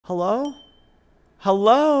Hello?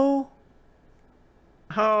 Hello?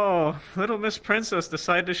 Oh, little Miss Princess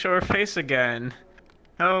decided to show her face again.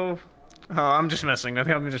 Oh, I'm just messing with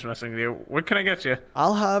you. I'm just messing with you. What can I get you?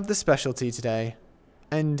 I'll have the specialty today.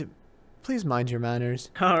 And please mind your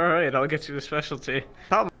manners. Alright, I'll get you the specialty.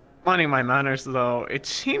 About minding my manners, though, it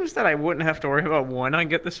seems that I wouldn't have to worry about when I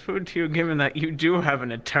get this food to you, given that you do have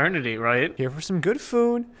an eternity, right? Here for some good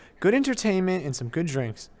food, good entertainment, and some good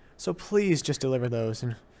drinks. So please just deliver those,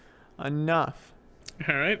 and enough.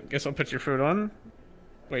 Alright, guess I'll put your food on.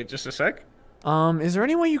 Wait, just a sec. Is there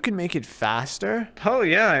any way you can make it faster? Oh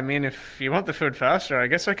yeah, I mean, if you want the food faster, I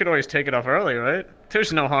guess I could always take it off early, right?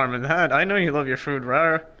 There's no harm in that. I know you love your food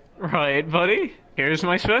rare. Right, buddy? Here's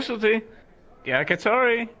my specialty.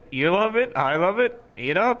 Yakitori. You love it, I love it.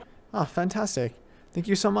 Eat up. Oh, fantastic. Thank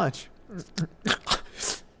you so much.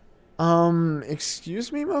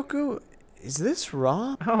 Excuse me, Mokou? Is this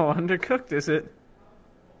raw? Oh, undercooked, is it?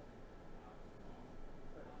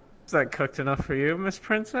 Is that cooked enough for you, Miss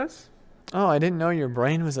Princess? Oh, I didn't know your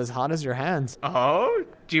brain was as hot as your hands. Oh?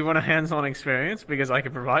 Do you want a hands-on experience? Because I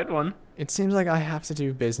could provide one. It seems like I have to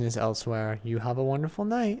do business elsewhere. You have a wonderful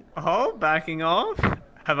night. Oh, backing off?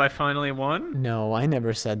 Have I finally won? No, I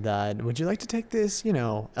never said that. Would you like to take this, you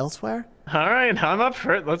know, elsewhere? Alright, I'm up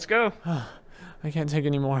for it. Let's go. I can't take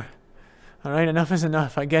any more. Alright, enough is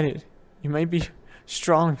enough. I get it. You might be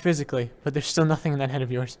strong physically, but there's still nothing in that head of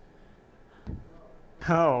yours.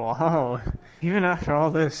 Oh, even after all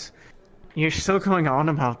this, you're still going on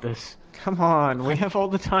about this. Come on, we have all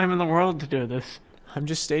the time in the world to do this. I'm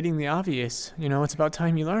just stating the obvious. You know, it's about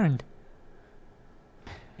time you learned.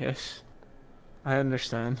 Yes, I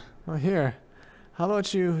understand. Well, here. How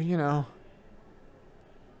about you know,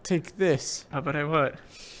 take this. How about I what?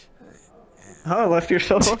 Oh, left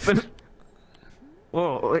yourself open.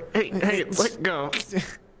 Whoa, hey, let go.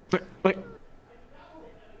 Wait.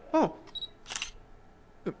 Oh.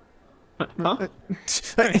 Huh?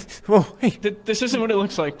 Whoa, hey. This isn't what it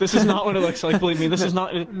looks like. This is not what it looks like. Believe me, this is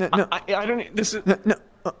not. No. I don't. This is. No.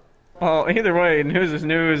 Well, either way, news is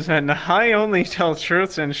news, and I only tell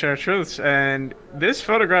truths and share truths. And this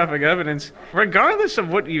photographic evidence, regardless of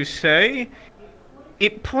what you say,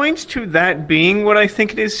 it points to that being what I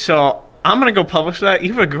think it is. So I'm gonna go publish that.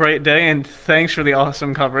 You have a great day, and thanks for the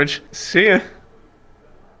awesome coverage. See ya.